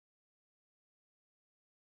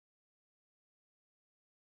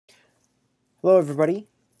Hello everybody.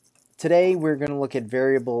 Today we're going to look at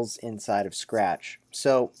variables inside of Scratch.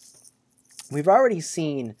 So we've already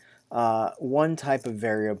seen one type of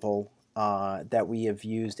variable that we have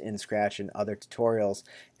used in Scratch in other tutorials,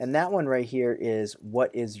 and that one right here is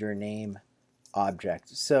what is your name object.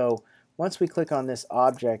 So once we click on this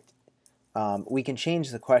object, we can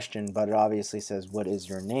change the question, but it obviously says what is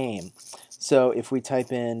your name. So if we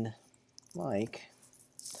type in Mike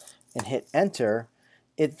and hit enter,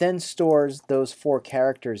 it then stores those 4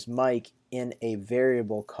 characters Mike in a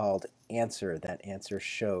variable called answer. That answer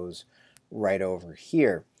shows right over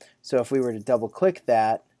here. So if we were to double click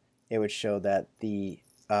that, it would show that the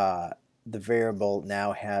variable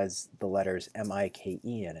now has the letters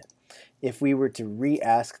M-I-K-E in it. If we were to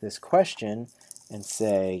re-ask this question and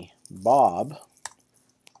say Bob,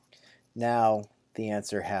 now the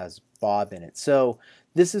answer has Bob in it. So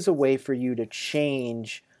this is a way for you to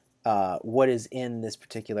change what is in this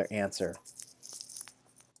particular answer.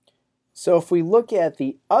 So if we look at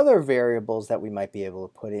the other variables that we might be able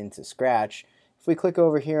to put into Scratch, if we click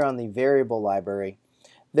over here on the variable library,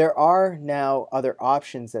 there are now other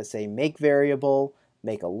options that say make variable,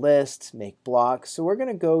 make a list, make blocks. So we're going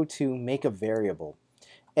to go to make a variable,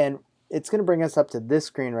 and it's going to bring us up to this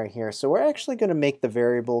screen right here. So we're actually going to make the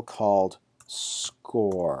variable called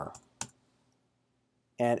score,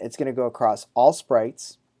 and it's going to go across all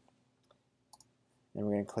sprites. And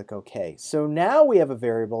we're going to click OK. So now we have a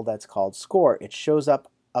variable that's called score. It shows up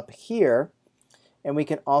here, and we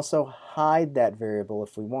can also hide that variable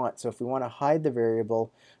if we want. So if we want to hide the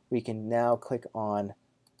variable, we can now click on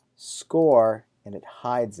score and it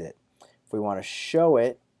hides it. If we want to show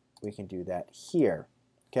it, we can do that here.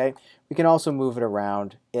 Okay? We can also move it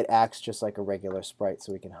around. It acts just like a regular sprite,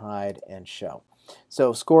 so we can hide and show.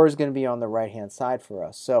 So score is going to be on the right hand side for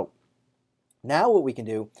us. So now what we can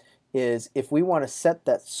do is if we want to set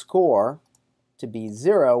that score to be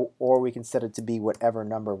 0, or we can set it to be whatever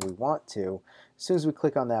number we want to, as soon as we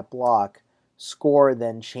click on that block, score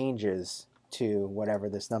then changes to whatever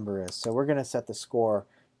this number is. So we're going to set the score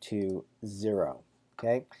to 0.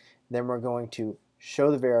 Okay? Then we're going to show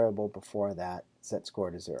the variable before that, set score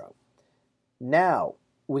to 0. Now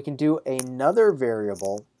we can do another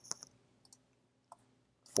variable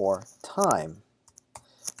for time.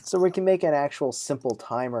 So we can make an actual simple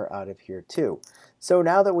timer out of here too. So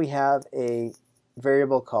now that we have a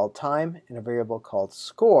variable called time and a variable called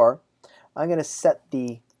score, I'm going to set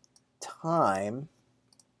the time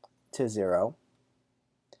to 0.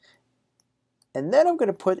 And then I'm going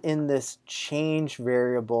to put in this change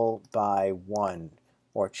variable by 1,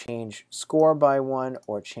 or change score by 1,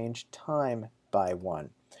 or change time by 1.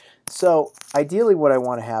 So ideally what I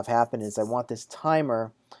want to have happen is I want this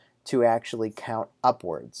timer to actually count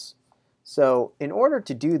upwards. So in order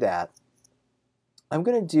to do that, I'm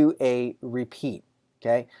going to do a repeat.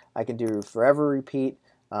 Okay, I can do forever repeat.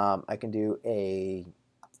 I can do a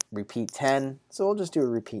repeat 10. So we'll just do a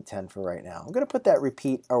repeat 10 for right now. I'm going to put that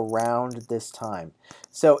repeat around this time.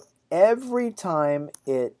 So every time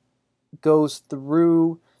it goes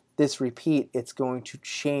through this repeat, it's going to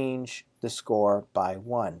change the score by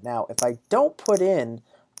 1. Now, if I don't put in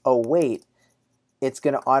a wait, it's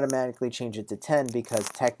going to automatically change it to 10 because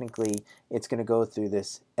technically it's going to go through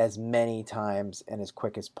this as many times and as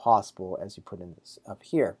quick as possible as you put in this up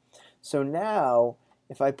here. So now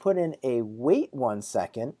if I put in a wait 1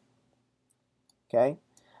 second, okay,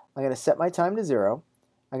 I'm going to set my time to 0.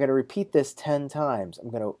 I'm going to repeat this 10 times.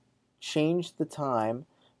 I'm going to change the time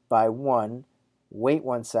by 1, wait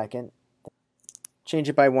 1 second, change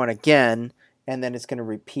it by 1 again, and then it's going to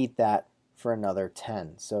repeat that for another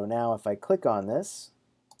 10. So now if I click on this,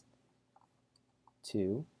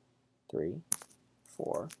 2, 3,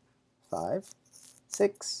 4, 5,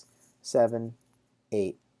 6, 7,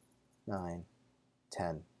 8, 9,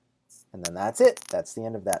 10. And then that's it. That's the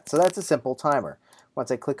end of that. So that's a simple timer. Once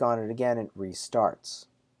I click on it again, it restarts.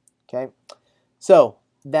 Okay? So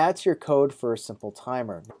that's your code for a simple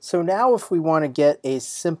timer. So now if we want to get a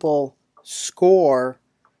simple score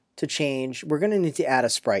to change, we're going to need to add a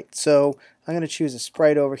sprite. So I'm going to choose a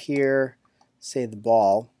sprite over here, say the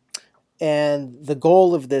ball. And the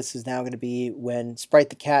goal of this is now going to be when Sprite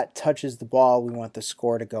the cat touches the ball, we want the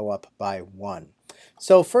score to go up by 1.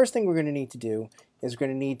 So first thing we're going to need to do is we're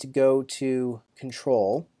going to need to go to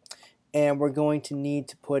control, and we're going to need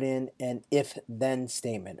to put in an if-then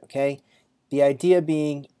statement. Okay? The idea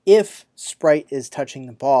being if Sprite is touching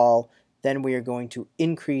the ball, then we are going to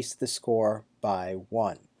increase the score by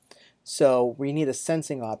 1. So we need a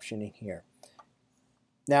sensing option in here.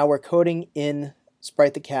 Now we're coding in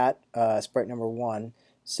Sprite the cat, sprite number 1.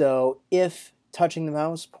 So if touching the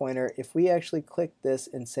mouse pointer, if we actually click this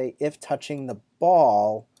and say if touching the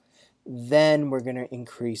ball, then we're going to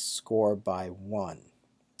increase score by 1.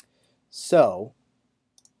 So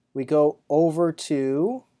we go over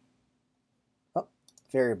to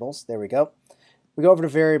variables. There we go. We go over to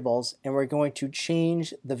variables, and we're going to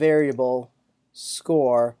change the variable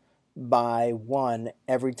score by 1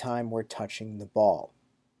 every time we're touching the ball.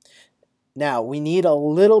 Now, we need a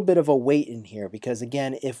little bit of a wait in here because,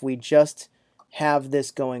 again, if we just have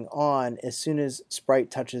this going on, as soon as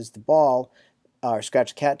Sprite touches the ball, or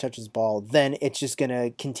Scratch the Cat touches the ball, then it's just going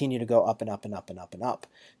to continue to go up and up and up and up and up.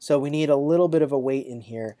 So we need a little bit of a wait in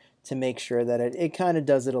here to make sure that it kind of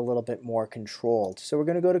does it a little bit more controlled. So we're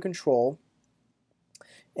going to go to Control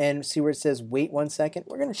and see where it says wait 1 second.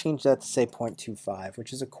 We're going to change that to say 0.25,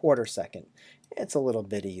 which is a quarter second. It's a little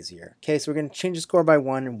bit easier. Okay, so we're going to change the score by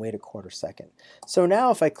 1 and wait a quarter second. So now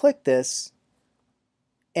if I click this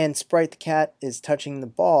and Sprite the Cat is touching the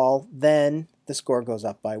ball, then the score goes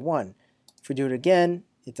up by 1. If we do it again,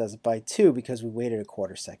 it does it by 2 because we waited a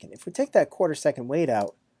quarter second. If we take that quarter second wait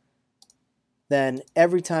out, then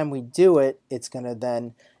every time we do it, it's going to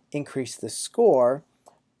then increase the score.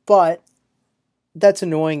 But that's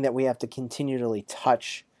annoying that we have to continually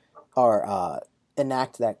touch or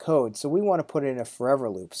enact that code. So we want to put it in a forever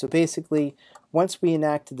loop. So basically, once we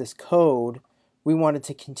enacted this code, we wanted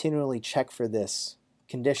to continually check for this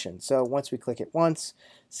condition. So once we click it once,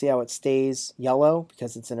 see how it stays yellow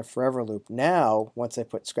because it's in a forever loop. Now, once I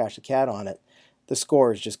put Scratch the Cat on it, the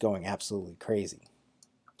score is just going absolutely crazy.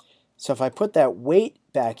 So if I put that wait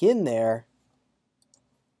back in there,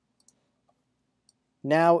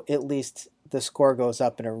 now at least the score goes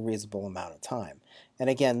up in a reasonable amount of time. And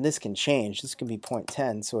again, this can change. This can be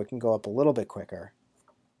 0.10, so it can go up a little bit quicker.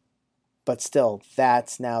 But still,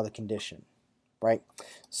 that's now the condition, right?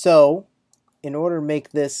 So in order to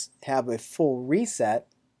make this have a full reset,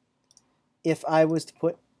 if I was to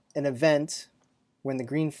put an event, when the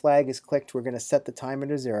green flag is clicked, we're going to set the timer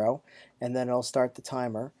to 0, and then it'll start the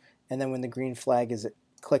timer. And then when the green flag is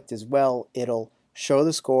clicked as well, it'll show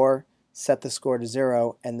the score, set the score to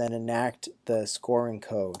 0, and then enact the scoring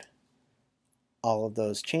code. All of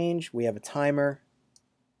those change. We have a timer.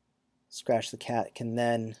 Scratch the Cat can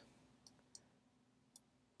then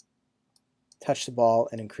touch the ball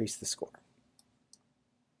and increase the score.